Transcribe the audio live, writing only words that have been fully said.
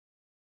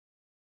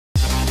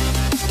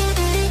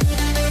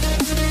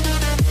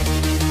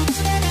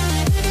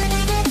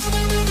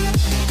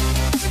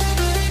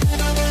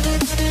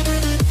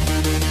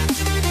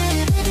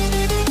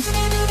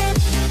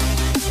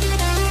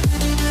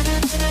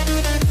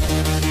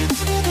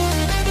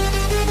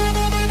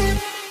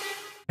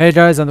Hey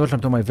guys, and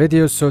welcome to my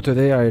video. So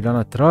today I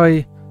gonna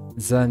try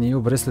the new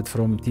bracelet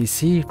from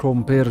TC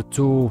compared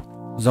to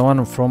the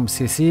one from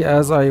CC,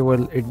 as I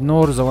will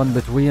ignore the one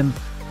between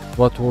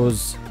what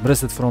was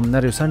bracelet from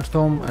Nario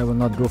Sanctum. I will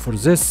not go for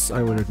this,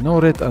 I will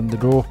ignore it and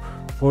go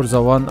for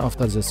the one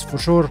after this for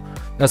sure.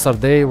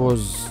 Yesterday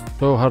was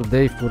so hard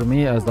day for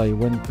me as I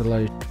went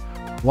like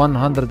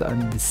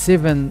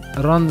 107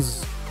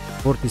 runs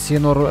for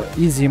TC, nor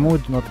easy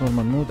mode, not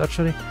normal mode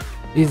actually.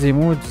 Easy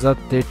mode that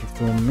take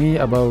from me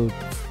about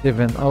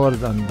 7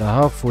 hours and a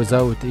half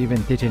without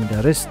even taking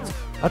a rest.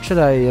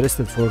 Actually I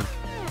rested for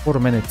 4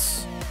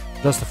 minutes,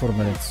 just 4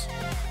 minutes,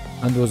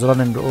 and was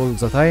running all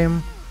the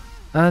time,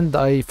 and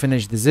I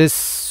finished this.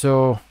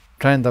 So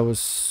kinda was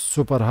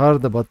super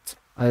hard, but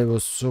I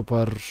was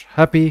super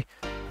happy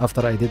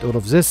after I did all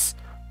of this.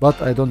 But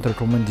I don't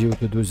recommend you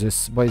to do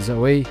this, by the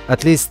way.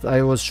 At least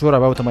I was sure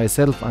about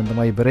myself and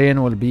my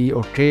brain will be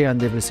okay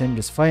and everything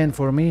is fine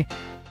for me,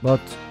 but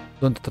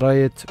don't try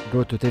it.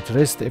 Go to take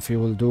rest if you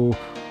will do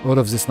all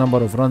of this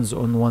number of runs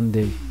on one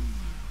day.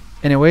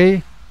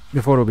 Anyway,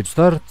 before we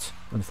start,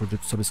 don't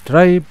forget to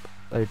subscribe,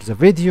 like the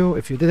video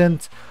if you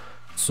didn't.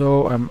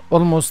 So I'm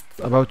almost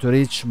about to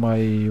reach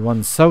my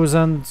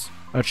 1000,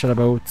 actually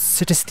about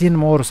 16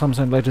 more,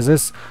 something like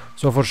this.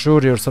 So for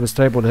sure your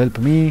subscribe will help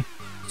me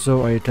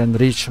so I can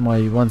reach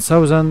my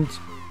 1000,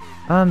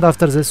 and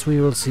after this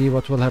we will see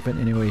what will happen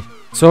anyway.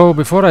 So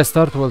before I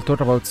start, we'll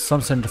talk about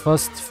something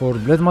fast. For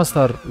Blade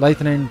Master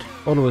Lightning,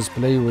 always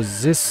play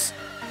with this.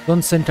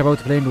 Don't think about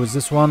playing with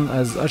this one,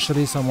 as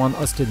actually someone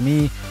asked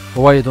me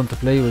why I don't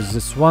play with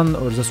this one,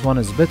 or this one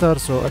is better.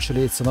 So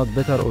actually it's not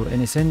better or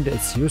anything,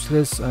 it's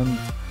useless and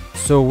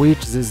so weak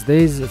these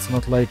days. It's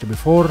not like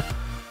before.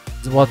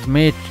 What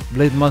made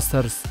Blade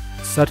Master's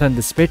certain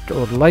spit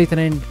or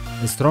lightning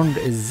strong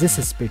is this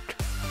spit.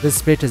 This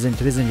spit is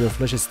increasing your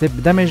flash step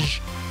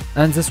damage,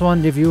 and this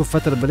one give you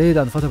Fatal Blade,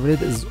 and Fatal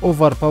Blade is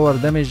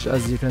overpowered damage.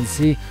 As you can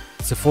see,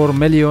 it's 4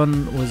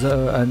 million with,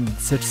 and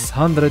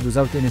 600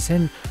 without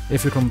anything.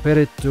 If you compare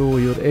it to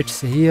your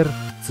HC here,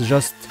 it's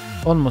just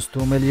almost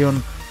 2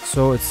 million,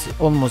 so it's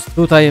almost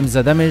 2 times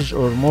the damage,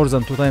 or more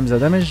than 2 times the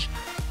damage.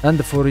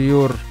 And for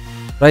your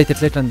right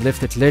click and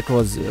left click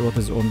was what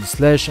is on the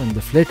slash and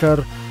the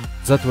flicker,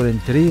 that will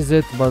increase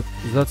it, but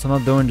that's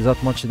not doing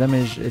that much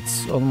damage.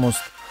 It's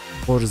almost,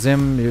 for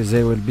them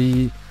they will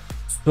be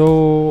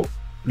so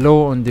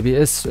low on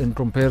DPS in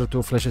compared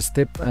to Flash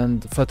Step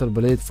and Fatal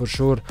Blade, for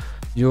sure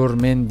your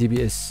main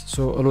DPS.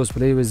 So always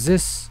play with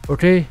this.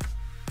 Okay,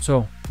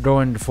 so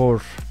going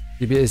for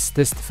DPS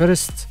test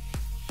first.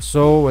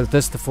 So we'll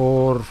test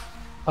for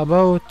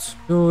about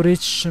to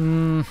reach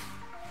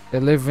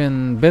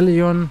 11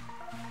 billion.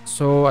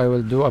 So I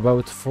will do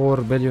about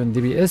 4 billion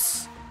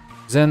DPS.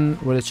 Then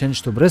we'll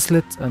change to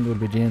Bracelet and we'll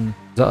begin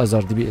the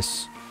other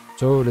DPS.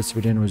 So let's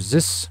begin with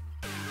this.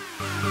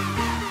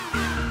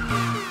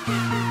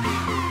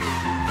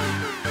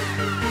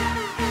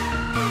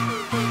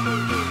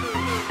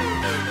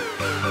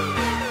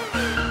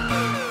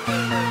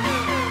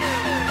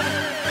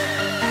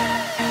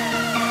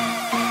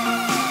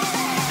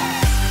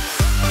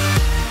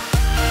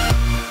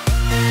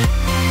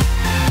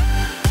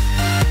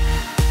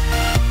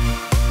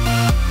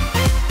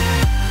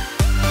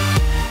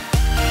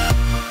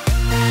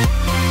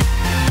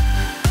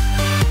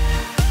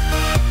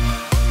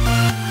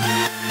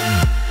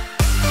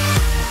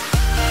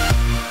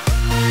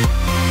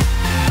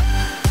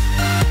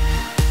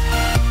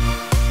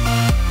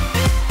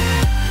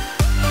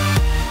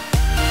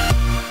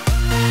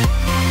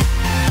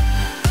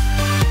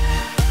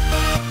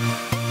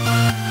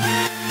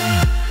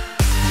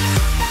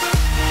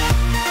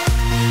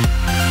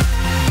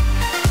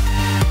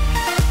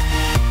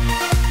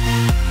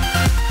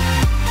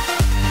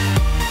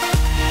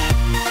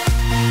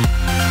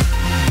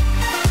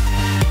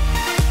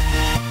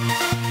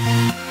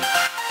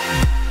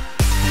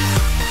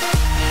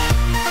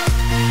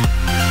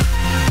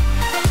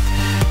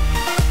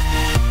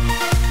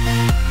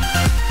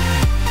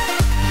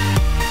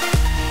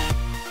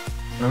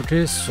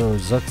 Okay, so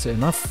that's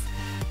enough.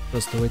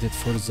 Just waited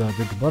for the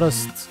big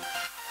burst.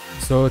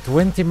 So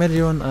 20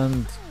 million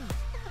and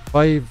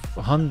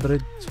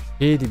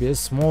 500k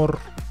DPS more.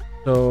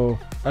 So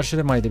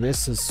actually my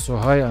DPS is so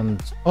high, and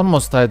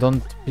almost I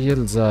don't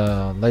feel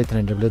the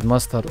Lightning Blade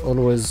Master.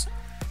 Always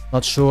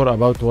not sure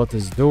about what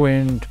is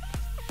doing,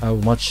 how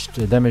much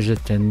damage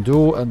it can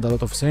do, and a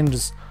lot of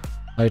things.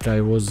 Like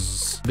I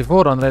was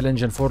before Unreal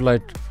Engine 4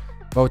 like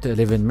about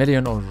 11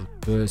 million or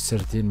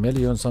 13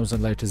 million,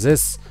 something like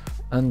this.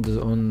 And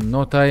on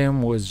no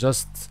time with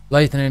just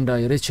lightning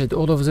I reached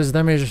all of this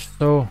damage.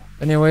 So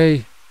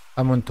anyway,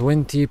 I'm on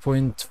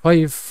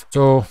 20.5.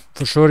 so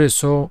for sure you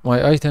saw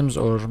my items,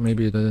 or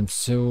maybe you didn't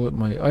see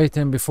my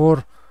item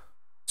before.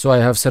 So I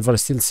have Silver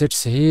Steel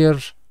 6 here,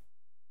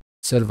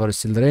 Silver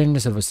Steel Ring,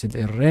 Silver Steel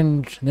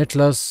Earring,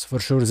 necklace. For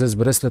sure this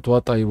bracelet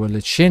what I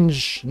will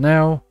change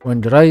now.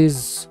 Wind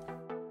Rise,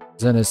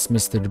 then it's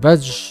Mystic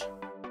Badge,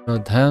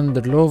 Red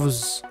Hand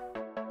Gloves,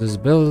 this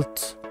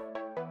belt,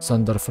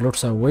 Thunder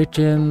Flux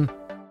Awaken,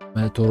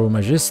 Toro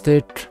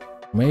Majestic,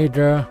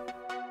 Omega,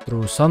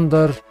 through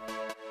thunder.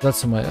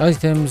 That's my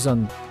items,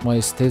 and my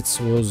stats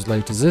was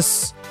like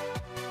this.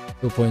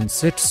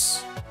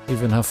 2.6,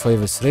 even have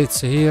 5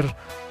 threats here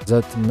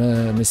that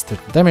missed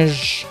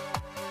damage,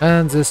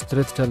 and this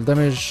critical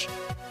damage.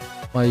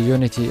 My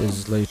unity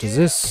is like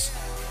this.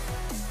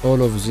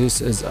 All of this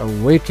is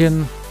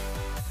awaken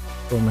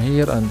from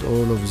here, and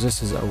all of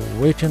this is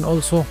awaken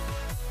also.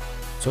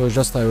 So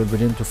just I will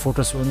begin to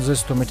focus on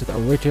this to make it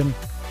awaken,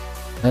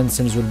 and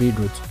things will be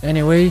good.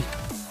 Anyway,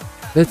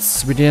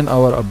 let's begin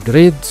our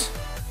upgrade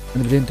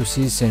and begin to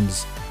see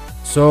things.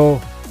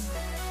 So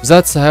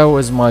that's how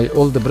is my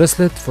old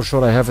bracelet. For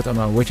sure I have it on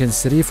awaken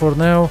 3 for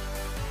now,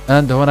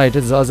 and when I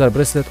did the other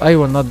bracelet I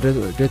will not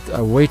get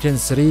awaken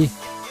 3.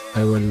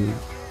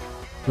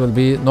 It will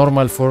be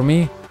normal for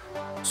me.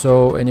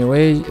 So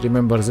anyway,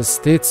 remember the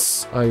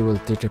states. I will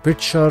take a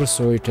picture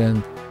so you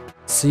can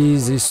see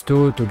these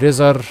two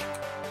together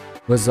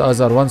with the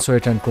other one, so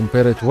you can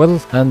compare it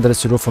well. And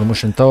let's go for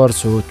motion tower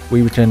so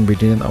we can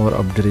begin our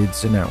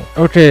upgrades now.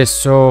 Okay,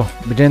 so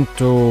begin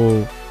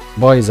to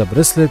buy the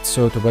bracelet.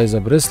 So to buy the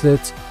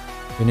bracelet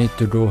you need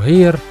to go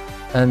here,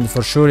 and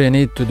for sure you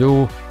need to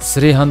do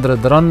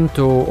 300 run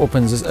to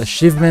open this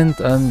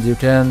achievement, and you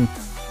can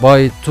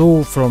buy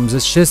 2 from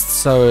this chest.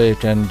 So you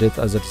can get,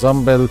 as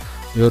example,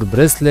 your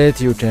bracelet,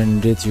 you can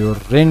get your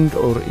ring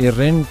or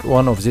earring,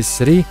 one of these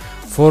 3.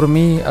 For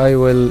me, I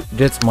will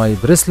get my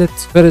bracelet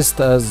first,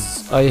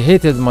 as I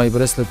hated my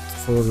bracelet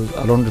for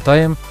a long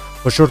time.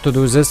 For sure to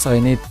do this I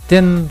need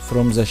 10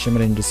 from the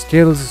shimmering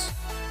scales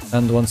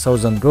and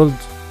 1000 gold,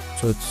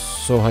 so it's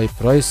so high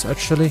price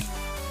actually.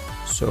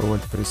 So I will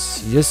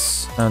press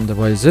yes and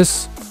buy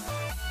this,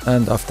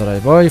 and after I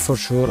buy, for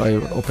sure I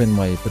will open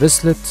my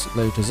bracelet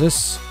like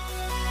this.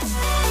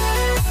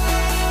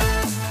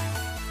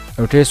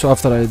 Okay, so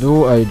after I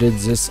did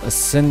this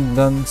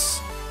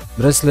ascendance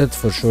bracelet.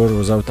 For sure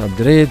without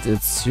upgrade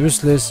it's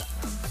useless,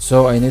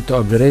 so I need to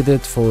upgrade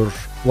it for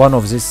one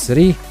of these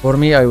 3. For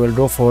me, I will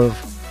go for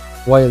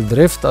wild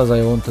drift, as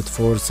I wanted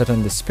for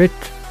second spec,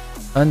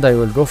 and I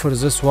will go for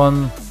this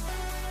one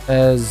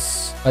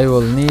as I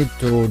will need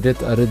to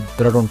get a red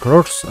dragon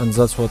cross, and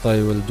that's what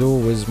I will do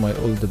with my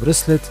old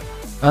bracelet.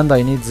 And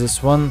I need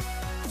this one,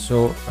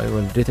 so I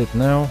will get it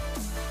now.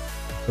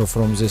 So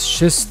from this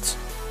chest,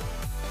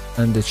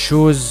 and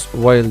choose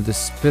wild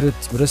spirit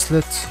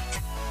bracelet.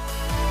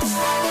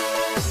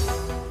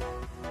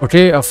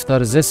 Okay, after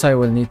this I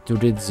will need to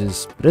get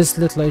this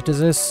bracelet like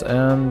this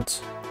and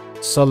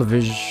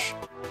salvage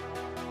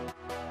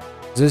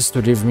this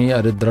to give me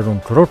a red dragon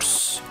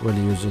cross. We'll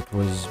use it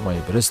with my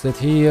bracelet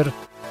here.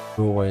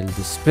 Go wild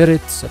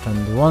spirit,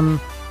 second one.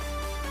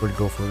 We'll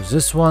go for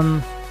this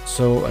one.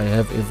 So I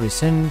have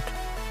everything.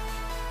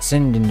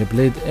 Send in the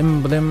blade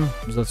emblem,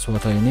 that's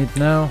what I need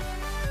now.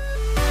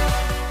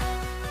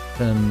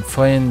 Then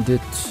find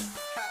it.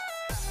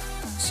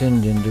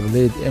 Send in the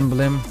blade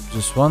emblem,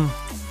 this one.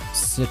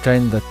 It's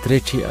kinda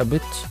tricky a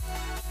bit.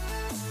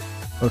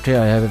 Okay,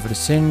 I have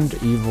everything.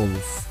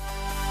 Evolve.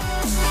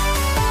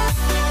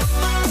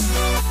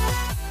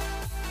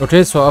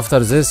 Okay, so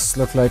after this,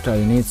 look like I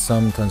need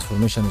some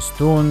transformation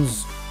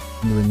stones,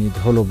 and we need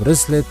hollow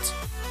bracelet.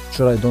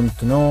 Sure, I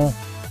don't know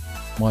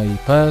my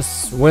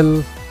pass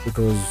well,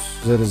 because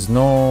there is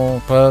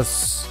no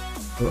pass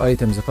or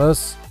items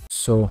pass.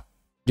 So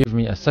give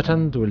me a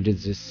second, we'll get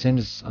these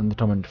things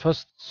undetermined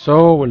first.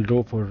 So we'll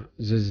go for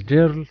this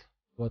girl.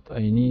 What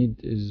I need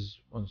is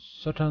 1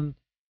 second.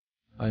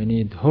 I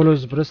need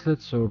hollow's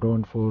bracelet, so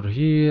going for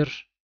here,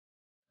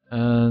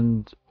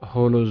 and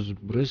hollow's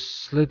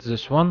bracelet,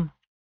 this one,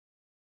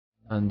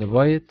 and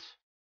buy it,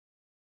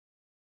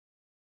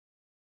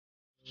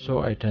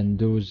 so I can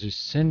do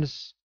these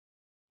things.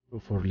 Go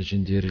for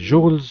legendary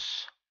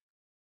jewels,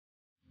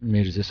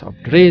 make this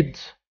upgrade.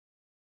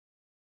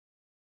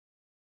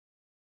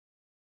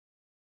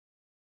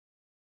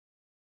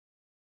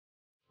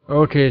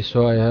 Okay,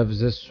 so I have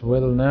this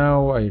well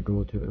now. I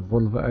go to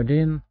evolve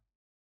again.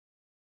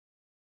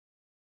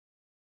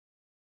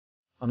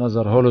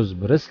 Another hollow's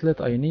bracelet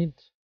I need,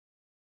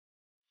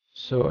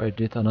 so I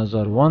get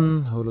another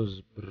one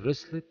hollow's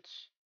bracelet.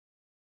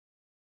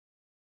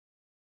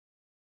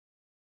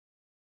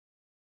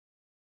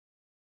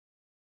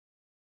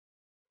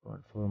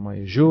 One for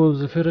my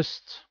jewels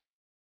first.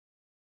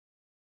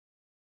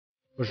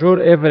 For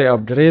sure, every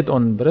upgrade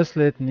on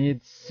bracelet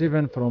needs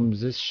 7 from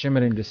this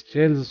shimmering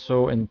scales,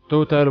 so in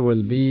total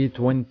will be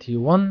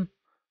 21.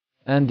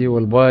 And you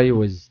will buy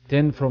with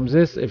 10 from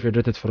this. If you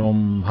get it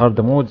from hard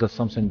mode, that's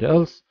something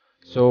else.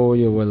 So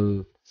you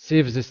will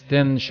save this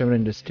 10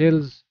 shimmering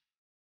scales.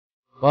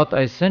 But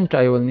I think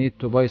I will need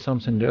to buy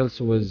something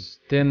else with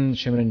 10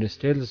 shimmering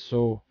scales,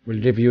 so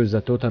we'll give you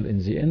the total in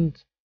the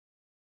end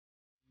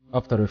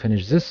after we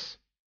finish this.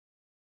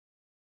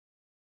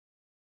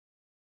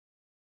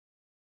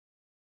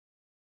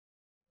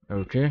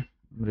 Okay,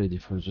 ready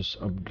for this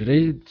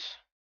upgrade.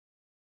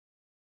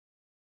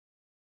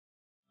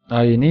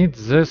 I need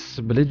this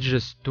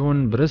Bridge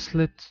Stone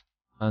bracelet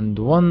and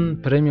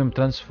 1 premium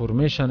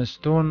transformation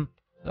stone.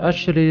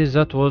 Actually,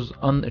 that was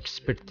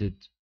unexpected,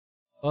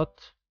 but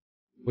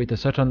Wait a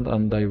second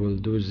and I will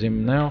do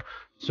them now.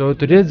 So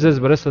to get this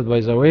bracelet,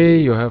 by the way,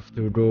 you have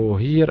to go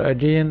here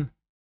again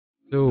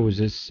to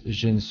this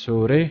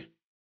Jinsore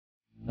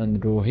and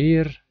go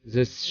here,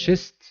 this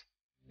chest.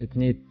 It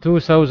needs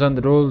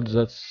 2000 gold.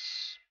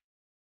 That's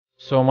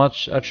so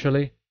much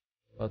actually,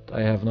 but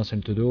I have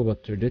nothing to do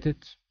but to edit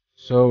it.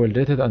 So we'll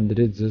edit it and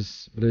edit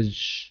this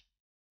bridge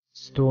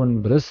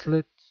stone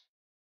bracelet,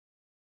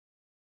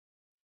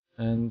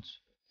 and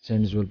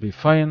things will be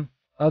fine.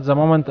 At the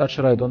moment,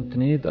 actually, I don't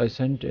need, I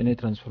think, any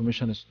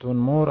transformation stone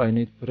more. I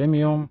need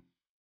premium,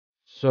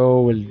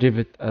 so we'll give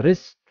it a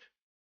rest.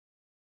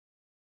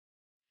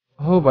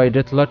 Hope I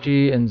get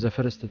lucky in the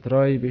first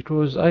try,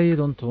 because I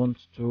don't want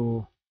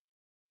to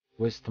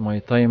waste my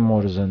time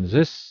more than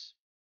this.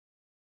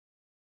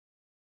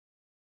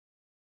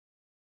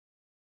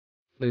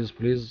 Please,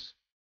 please,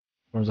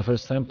 for the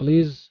first time,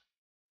 please.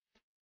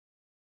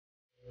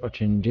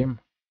 Watching Jim.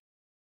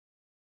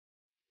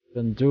 You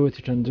can do it,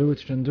 you can do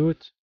it, you can do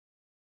it.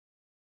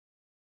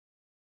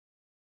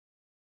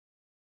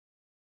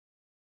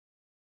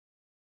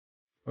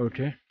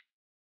 Okay,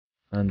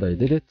 and I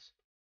did it.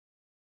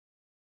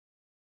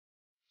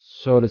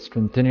 So let's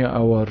continue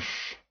our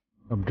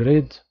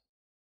upgrade.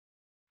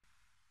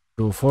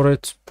 Go for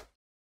it.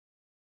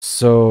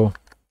 So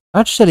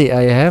actually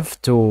I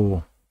have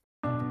to,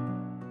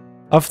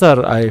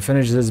 after I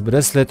finish this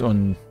bracelet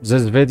on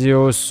this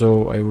video,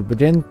 so I will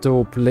begin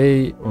to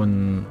play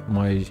on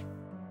my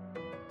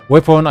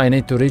weapon. I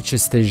need to reach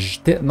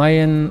stage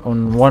 9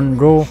 on one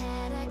go,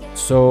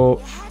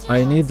 so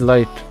I need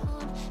like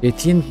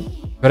 18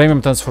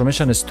 premium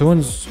transformation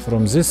stones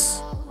from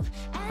this,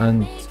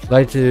 and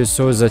like you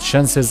saw the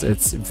chances,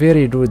 it's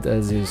very good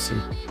as you see.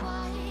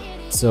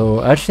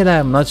 So actually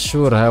I'm not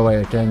sure how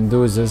I can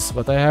do this,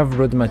 but I have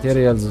good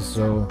materials,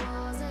 so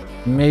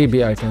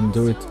maybe I can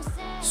do it.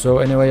 So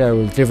anyway, I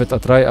will give it a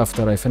try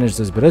after I finish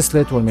this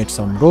bracelet. We'll make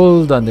some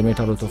gold and make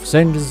a lot of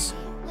things,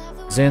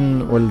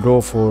 then we'll go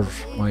for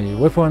my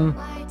weapon,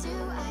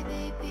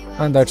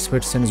 and I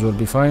expect things will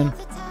be fine.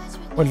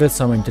 We'll get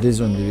some increase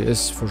on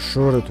DPS for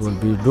sure. It will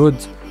be good,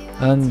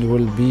 and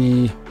will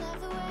be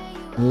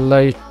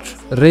like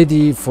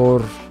ready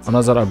for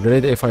another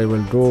upgrade if I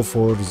will go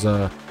for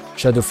the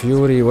Shadow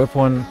Fury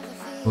weapon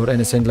or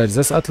anything like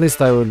this. At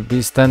least I will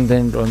be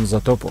standing on the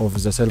top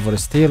of the silver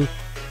steel,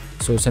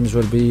 so things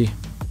will be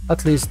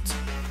at least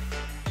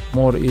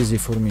more easy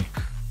for me.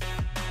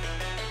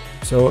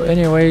 So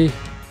anyway,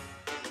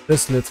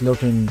 bracelet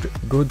looking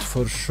good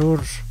for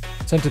sure.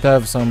 Since it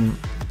have some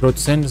good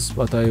things,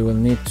 but I will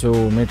need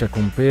to make a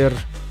compare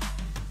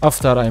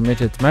after I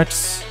make it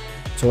max,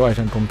 so I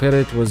can compare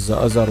it with the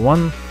other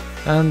one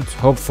and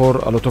hope for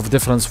a lot of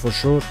difference for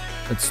sure.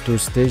 It's 2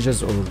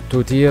 stages or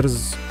 2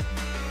 tiers.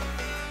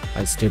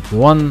 I skipped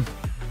one,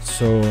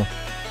 so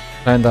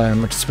kinda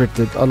I'm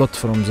expected a lot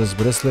from this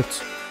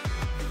bracelet,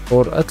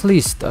 or at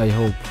least I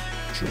hope.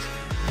 Sure.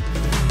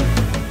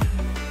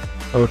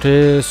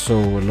 Okay, so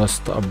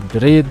last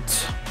upgrade.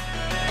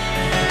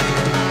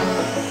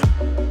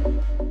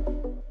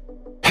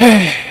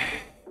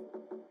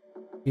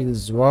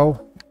 Feels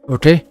wow.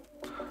 Okay,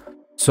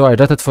 so I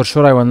got it for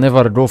sure. I will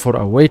never go for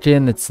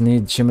Awaken. It's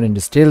need shimmering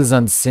steels,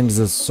 and since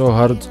it's so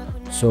hard,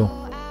 so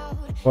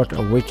what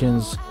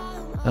awakens,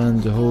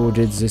 and who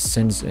did this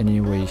things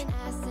anyway?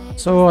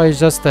 So I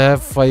just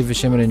have 5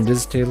 shimmering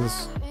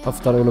steels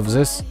after all of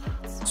this.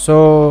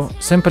 So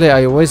simply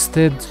I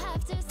wasted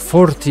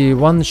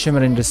 41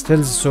 shimmering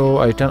steels, so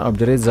I can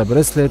upgrade the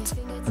bracelet,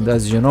 and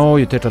as you know,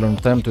 you take a long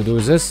time to do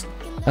this.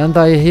 And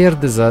I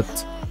heard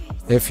that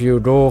if you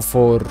go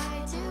for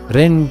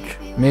ring,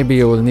 maybe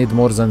you will need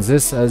more than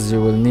this, as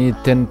you will need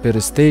 10 per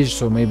stage,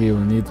 so maybe you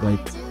will need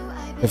like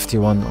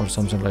 51 or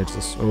something like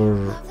this,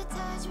 or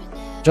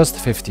just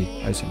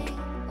 50 I think.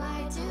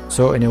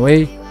 So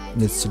anyway,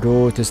 let's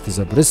go test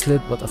the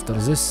bracelet, but after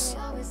this,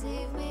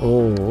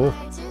 oh,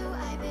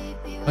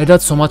 I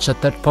got so much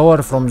attack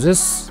power from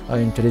this. I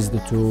increased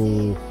it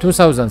to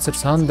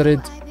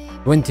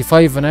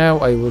 2625 now.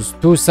 I was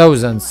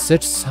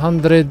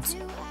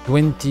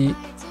 2620,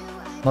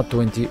 not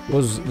 20, it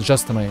was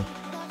just 9.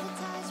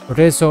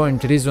 Okay, so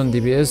increase on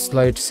DPS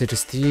like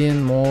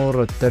 16,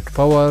 more attack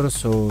power,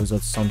 so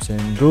that's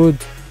something good.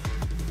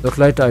 Look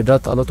like I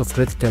got a lot of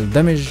critical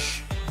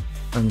damage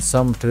and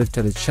some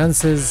critical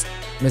chances.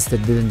 Mist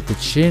didn't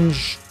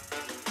change,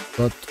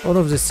 but all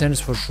of these things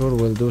for sure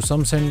will do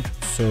something.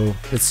 So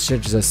let's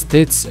check the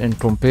stats and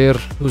compare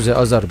to the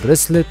other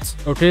bracelet.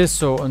 Okay,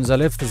 so on the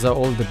left is the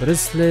old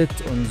bracelet,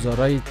 on the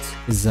right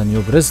is the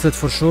new bracelet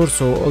for sure.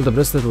 So all the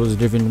bracelet was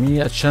giving me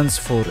a chance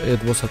for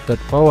 8 boss attack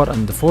power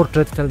and 4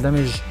 critical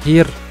damage.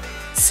 Here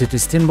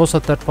 16 boss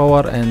attack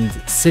power and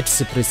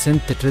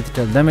 6%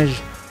 critical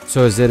damage,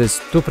 so there is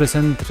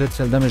 2%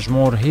 critical damage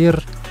more here.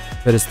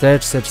 Per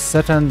stage 6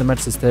 second,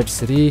 max stage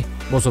 3,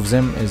 both of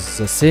them is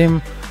the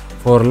same.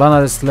 For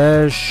Lunar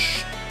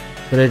Slash,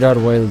 trigger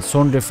while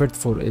sound effect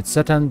for 8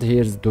 seconds,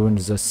 here is doing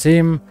the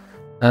same,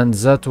 and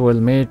that will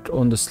make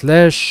on the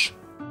slash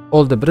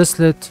all the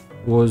bracelet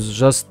was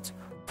just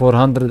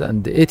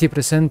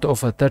 480%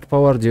 of attack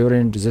power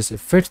during this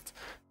effect.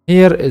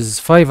 Here is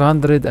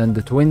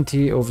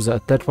 520 of the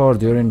attack power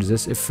during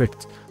this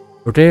effect.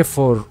 Okay,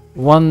 for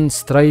one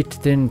straight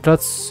 10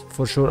 cuts,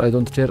 for sure I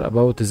don't care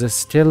about this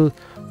still.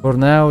 For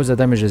now, the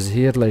damage is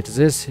here like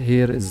this,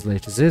 here is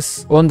like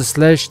this. On the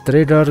slash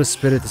trigger,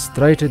 spirit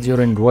strike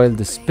during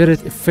wild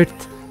spirit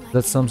effect.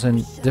 That's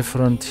something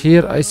different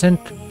here, I think.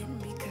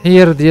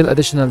 Here, deal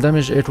additional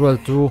damage equal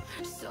to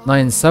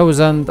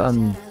 9,000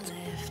 and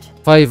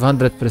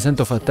 500%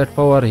 of attack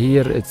power.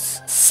 Here it's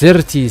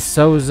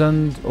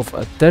 30,000 of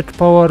attack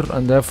power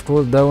and I have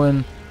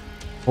cooldown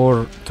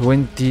for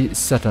 20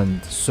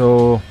 seconds.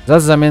 So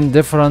that's the main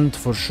difference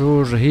for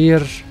sure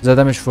here. The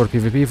damage for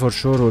PvP for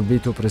sure will be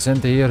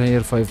 2%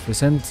 here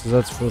 5%.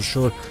 That's for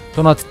sure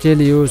to not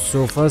kill you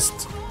so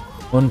fast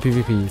on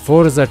PvP.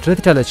 For the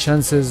critical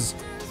chances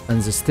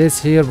and the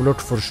stats here, block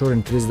for sure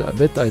increased a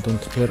bit. I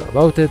don't care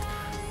about it.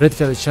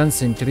 Critical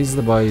chance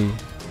increased by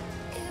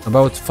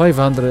about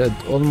 500,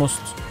 almost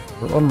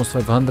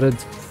 500.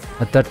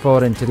 Attack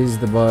power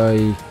increased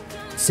by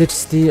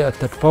 60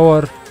 attack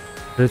power.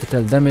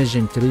 Critical damage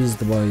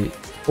increased by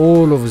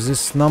all of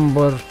this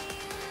number.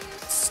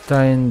 It's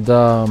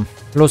kinda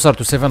closer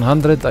to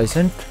 700, I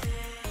think.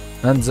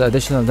 And the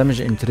additional damage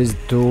increased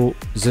to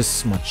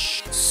this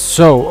much.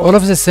 So all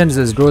of these things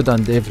is good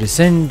and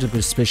everything,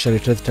 especially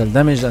critical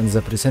damage and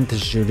the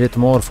percentage you get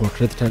more for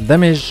critical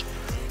damage.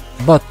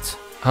 But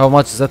how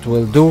much that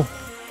will do?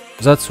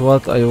 That's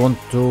what I want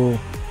to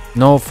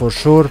know for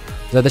sure.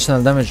 The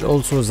additional damage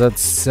also,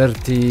 that's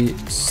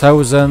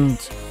 30,000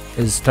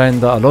 is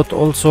kinda a lot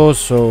also,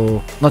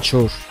 so not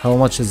sure how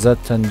much is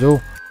that can do.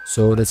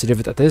 So let's give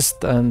it a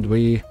test and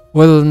we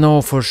will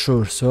know for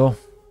sure. So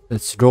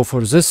let's go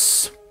for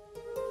this.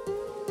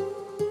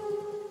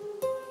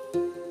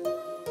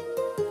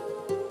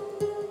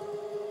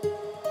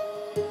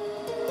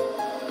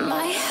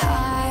 My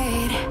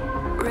heart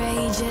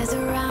rages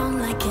around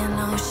like an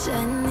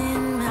ocean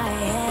in my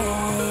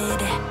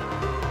head.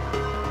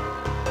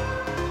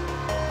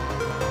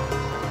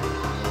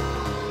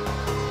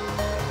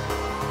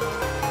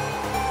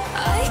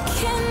 I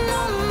can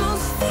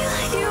almost feel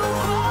you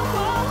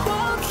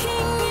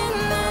walking in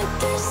the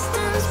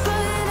distance,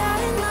 but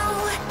I know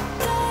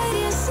that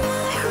it's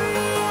not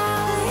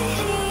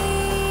reality.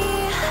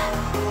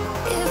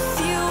 If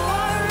you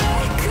are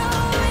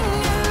echoing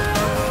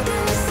around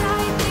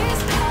inside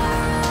these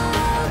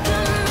parallel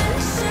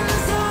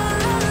dimensions all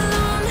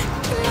alone,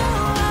 know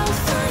I'll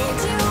find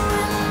you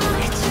in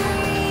my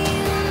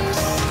dreams.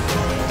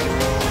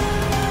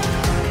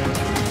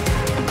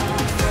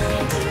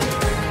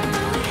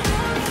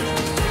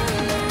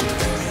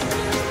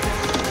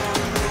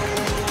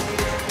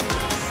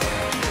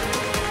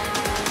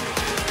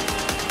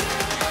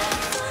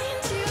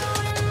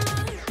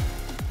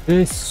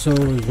 Okay, so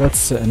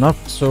that's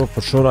enough. So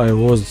for sure I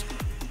was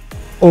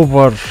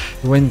over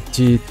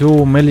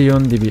 22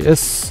 million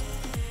DPS.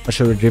 I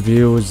should give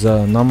you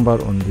the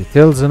number on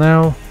details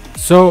now.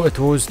 So it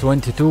was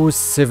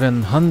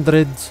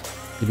 22,700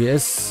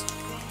 DPS.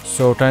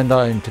 So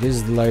kinda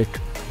increased like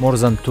more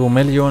than 2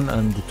 million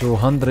and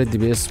 200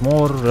 DPS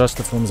more just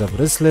from the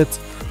bracelet,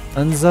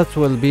 and that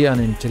will be an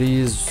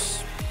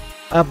increase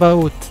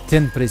about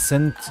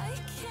 10%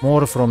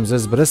 more from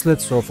this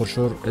bracelet. So for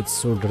sure it's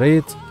so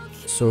great,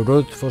 so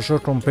good. For sure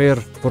compare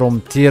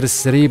from tier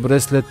 3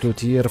 bracelet to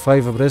tier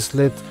 5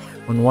 bracelet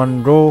on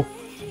one go,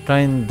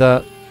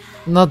 kinda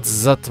not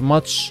that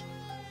much.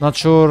 Not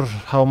sure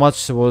how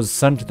much was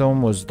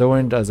Sanctum was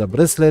doing as a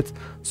bracelet.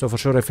 So for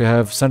sure if you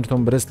have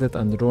Sanctum bracelet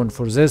and going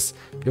for this,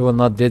 you will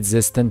not get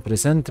this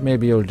 10%,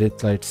 maybe you'll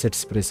get like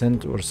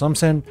 6% or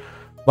something.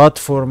 But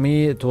for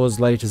me it was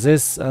like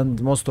this,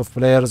 and most of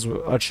players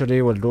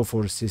actually will go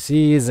for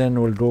CCs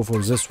and will go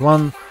for this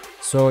one.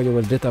 So you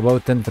will get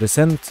about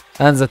 10%,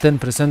 and the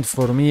 10%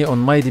 for me on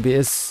my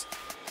DPS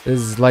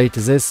is like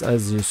this.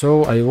 As you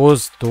saw, I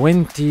was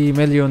 20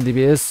 million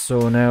DPS,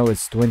 so now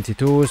it's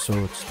 22, so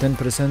it's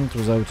 10%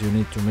 without you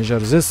need to measure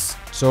this.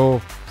 So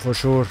for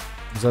sure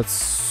that's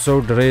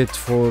so great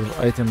for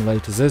item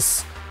like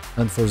this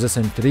and for this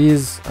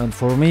increase. And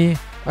for me,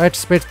 I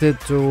expected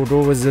to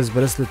go with this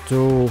bracelet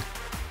to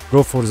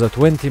go for the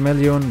 20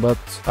 million, but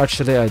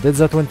actually I did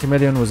the 20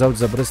 million without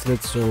the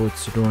bracelet, so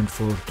it's going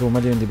for 2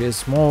 million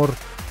DPS more,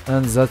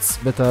 and that's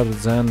better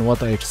than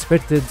what I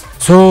expected.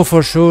 So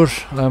for sure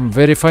I'm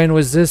very fine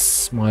with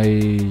this. My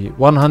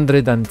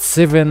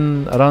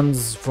 107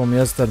 runs from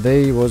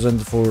yesterday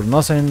wasn't for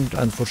nothing,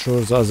 and for sure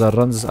the other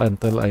runs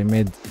until I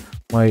made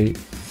my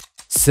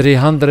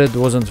 300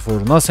 wasn't for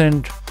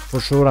nothing. For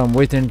sure I'm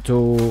waiting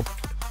to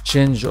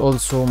change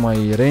also my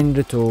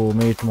ring to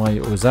make my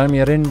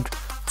Ozami ring.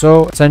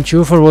 So thank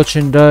you for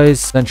watching,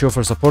 guys. Thank you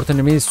for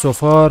supporting me so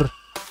far.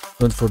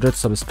 Don't forget to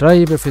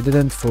subscribe if you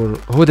didn't. For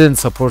who didn't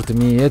support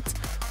me yet,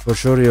 for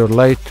sure your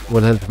like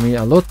will help me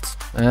a lot.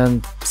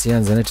 And see you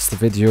in the next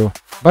video.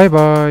 Bye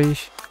bye.